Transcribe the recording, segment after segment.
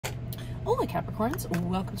Hola Capricorns,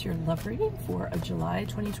 welcome to your love reading for July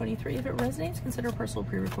 2023. If it resonates, consider a personal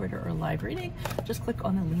pre-recorded or live reading. Just click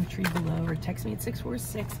on the link tree below or text me at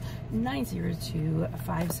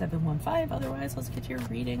 646-902-5715. Otherwise, let's get to your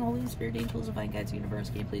reading. Holy Spirit, angels, divine guides,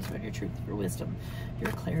 universe, can you please spread your truth, your wisdom,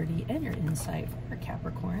 your clarity, and your insight for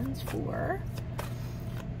Capricorns for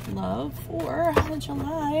love for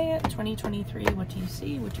July 2023. What do you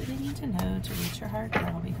see? What do they need to know to reach your heart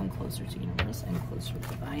and become closer to universe and closer to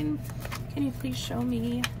divine? Can you please show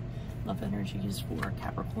me love energies for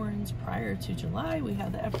Capricorns prior to July? We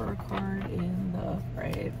have the Emperor card in the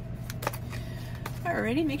Brave.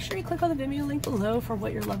 Alrighty, make sure you click on the Vimeo link below for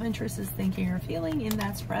what your love interest is thinking or feeling in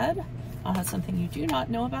that spread. Something you do not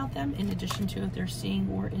know about them, in addition to if they're seeing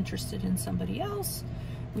or interested in somebody else.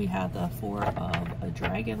 We have the Four of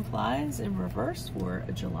Dragonflies in reverse for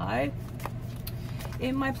July.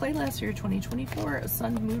 In my playlist here, 2024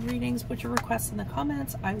 Sun Mood readings, put your requests in the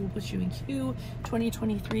comments. I will put you in queue.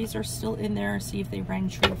 2023s are still in there. See if they rang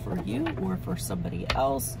true for you or for somebody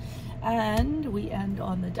else. And we end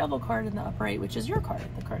on the Devil card in the upright, which is your card,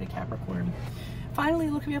 the card of Capricorn. Finally,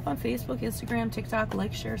 look me up on Facebook, Instagram, TikTok.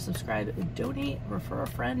 Like, share, subscribe, donate, refer a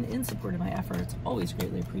friend in support of my efforts. Always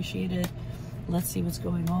greatly appreciated. Let's see what's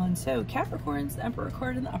going on. So Capricorns, the Emperor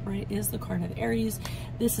card in the upright is the card of Aries.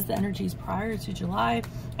 This is the energies prior to July.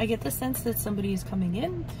 I get the sense that somebody is coming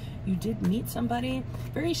in. You did meet somebody,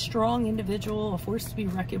 very strong individual, a force to be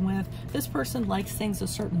reckoned with. This person likes things a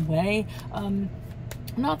certain way.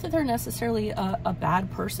 Not that they're necessarily a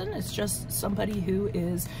bad person, it's just somebody who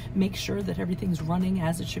makes sure that everything's running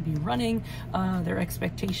as it should be running. Their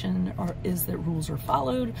expectation is that rules are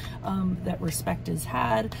followed, that respect is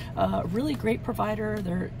had. Really great provider.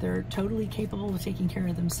 They're totally capable of taking care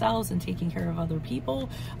of themselves and taking care of other people.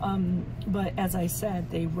 But as I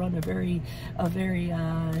said, they run a very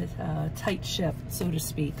tight ship, so to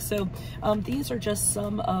speak. So these are just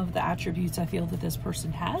some of the attributes I feel that this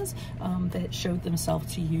person has that showed themselves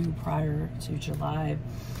to you prior to July.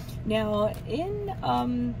 Now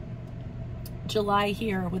in July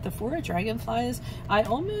here with the Four of Dragonflies, I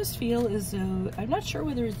almost feel as though, I'm not sure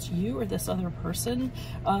whether it's you or this other person,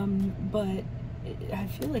 but I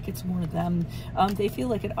feel like it's more them. They feel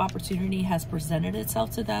like an opportunity has presented itself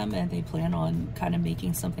to them and they plan on kind of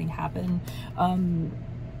making something happen.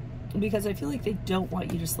 Because I feel like they don't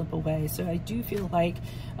want you to slip away. So I do feel like,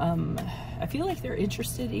 they're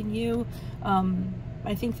interested in you.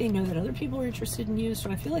 I think they know that other people are interested in you. So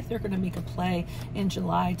I feel like they're going to make a play in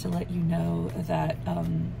July to let you know that,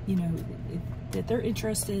 that they're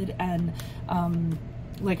interested. And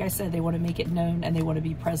like I said, they want to make it known and they want to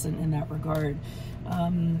be present in that regard.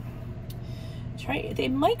 They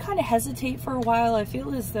might kind of hesitate for a while. I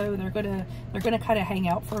feel as though they're gonna kind of hang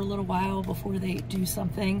out for a little while before they do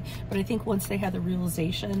something. But I think once they have the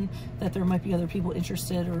realization that there might be other people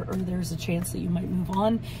interested or there's a chance that you might move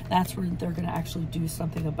on, that's when they're gonna actually do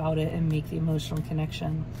something about it and make the emotional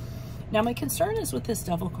connection. Now my concern is with this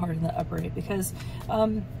Devil card in the upright, because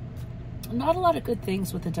not a lot of good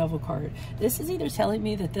things with the Devil card. This is either telling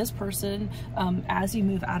me that this person, as you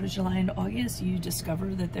move out of July and August, you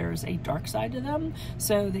discover that there's a dark side to them.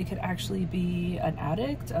 So they could actually be an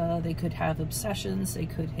addict. They could have obsessions. They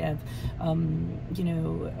could have,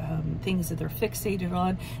 things that they're fixated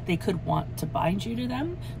on. They could want to bind you to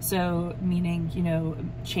them. So meaning,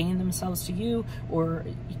 chain themselves to you or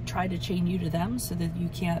try to chain you to them so that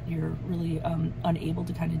you're really unable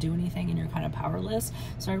to kind of do anything and you're kind of powerless.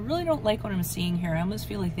 So I really don't like what I'm seeing here. I almost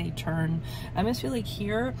feel like they turn. I almost feel like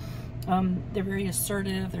here they're very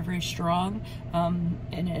assertive, they're very strong,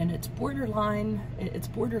 and it's borderline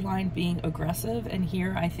being aggressive. And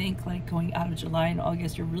here I think, like, going out of July and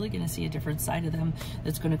August, you're really going to see a different side of them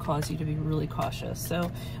that's going to cause you to be really cautious.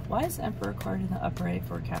 So why is the Emperor card in the upright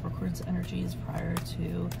for Capricorn's energies prior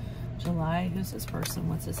to July? Who's this person?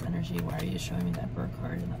 What's this energy? Why are you showing me the Emperor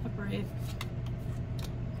card in the upright?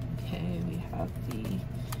 Okay, we have the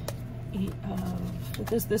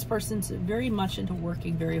this person's very much into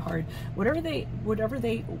working very hard. Whatever they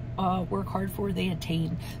work hard for, they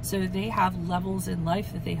attain. So they have levels in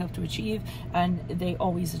life that they hope to achieve, and they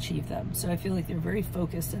always achieve them. So I feel like they're very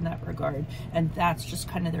focused in that regard, and that's just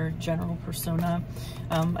kind of their general persona.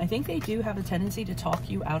 I think they do have a tendency to talk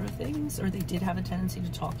you out of things, or they did have a tendency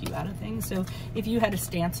to talk you out of things. So if you had a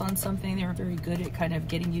stance on something, they were very good at kind of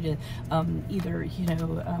getting you to either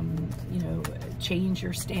change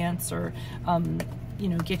your stance or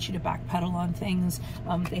get you to backpedal on things.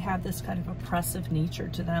 They have this kind of oppressive nature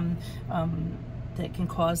to them. that can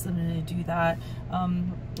cause them to do that.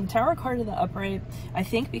 The Tower card in the upright, I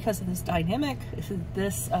think because of this dynamic,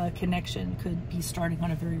 this connection could be starting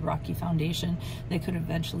on a very rocky foundation that could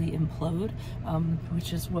eventually implode,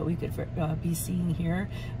 which is what we could be seeing here.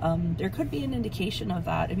 There could be an indication of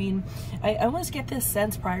that. I mean, I almost get this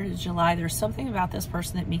sense prior to July, there's something about this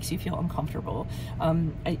person that makes you feel uncomfortable.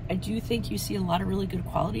 I do think you see a lot of really good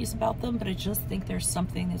qualities about them, but I just think there's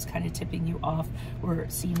something that's kind of tipping you off or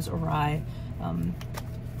it seems awry.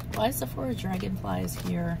 Why is the Four of Dragonflies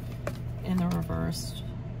here in the reverse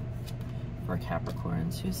for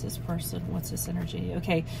Capricorns? Who's this person? What's this energy?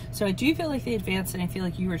 Okay, so I do feel like they advanced, and I feel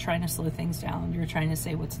like you were trying to slow things down. You're trying to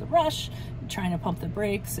say, what's the rush? You're trying to pump the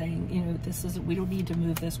brakes, saying, you know, this is, we don't need to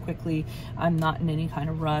move this quickly. I'm not in any kind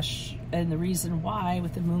of rush. And the reason why,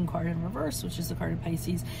 with the Moon card in reverse, which is the card of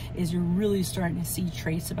Pisces, is you're really starting to see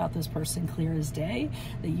traits about this person clear as day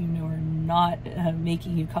that you know are not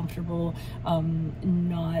making you comfortable,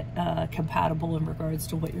 not compatible in regards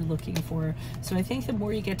to what you're looking for. So I think the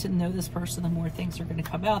more you get to know this person, the more things are going to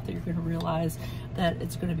come out that you're going to realize that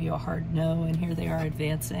it's going to be a hard no. And here they are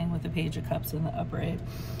advancing with the Page of Cups in the upright.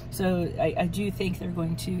 So I do think they're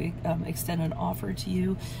going to extend an offer to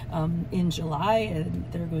you in July, and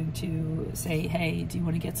they're going to say, hey, do you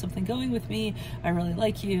want to get something going with me? I really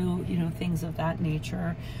like you, you know, things of that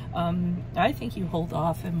nature. I think you hold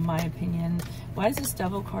off, in my opinion. Why is this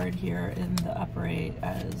Devil card here in the upright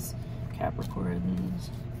as Capricorns?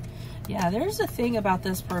 Yeah, there's a thing about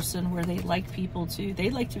this person where they like people to, they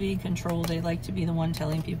like to be in control. They like to be the one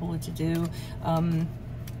telling people what to do.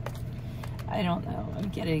 I don't know. I'm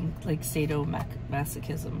getting like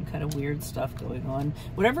sadomasochism, kind of weird stuff going on.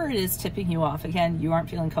 Whatever it is tipping you off, again, you aren't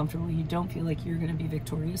feeling comfortable. You don't feel like you're going to be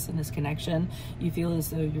victorious in this connection. You feel as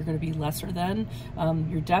though you're going to be lesser than.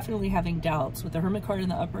 You're definitely having doubts. With the Hermit card in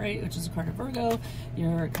the upright, which is a card of Virgo,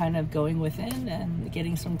 you're kind of going within and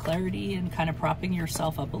getting some clarity and kind of propping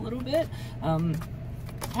yourself up a little bit.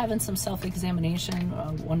 Having some self-examination,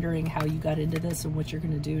 wondering how you got into this and what you're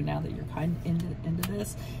going to do now that you're kind of into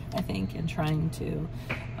this, I think, and trying to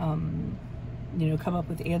you know, come up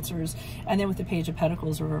with answers. And then with the Page of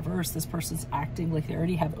Pentacles or reverse, this person's acting like they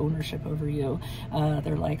already have ownership over you.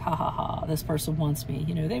 They're like, ha ha ha, this person wants me,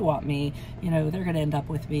 you know, they want me, you know, they're going to end up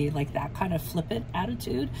with me, like that kind of flippant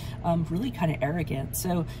attitude, really kind of arrogant.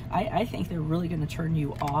 So I think they're really going to turn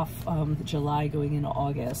you off July going into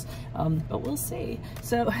August, but we'll see.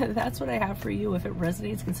 So that's what I have for you. If it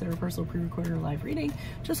resonates, consider a personal pre-recorded or live reading.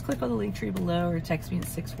 Just click on the link tree below or text me at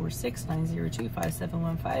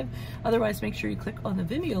 646-902-5715. Otherwise, make sure you click on the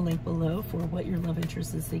Vimeo link below for what your love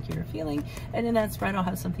interest is thinking or feeling, and in that spread I'll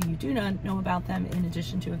have something you do not know about them, in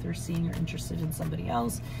addition to if they're seeing or interested in somebody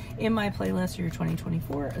else. In my playlist are your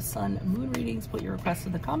 2024 Sun Moon readings. Put your requests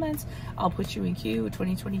in the comments. I'll put you in queue.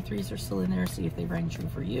 2023s are still in there, see if they rang true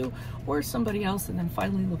for you or somebody else. And then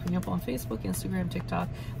finally, look me up on Facebook, Instagram, TikTok.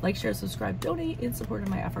 Like, share, subscribe, donate in support of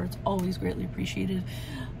my efforts. Always greatly appreciated.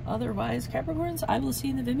 Otherwise, Capricorns, I will see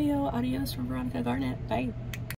you in the Vimeo. Adios from Veronica Garnett. Bye.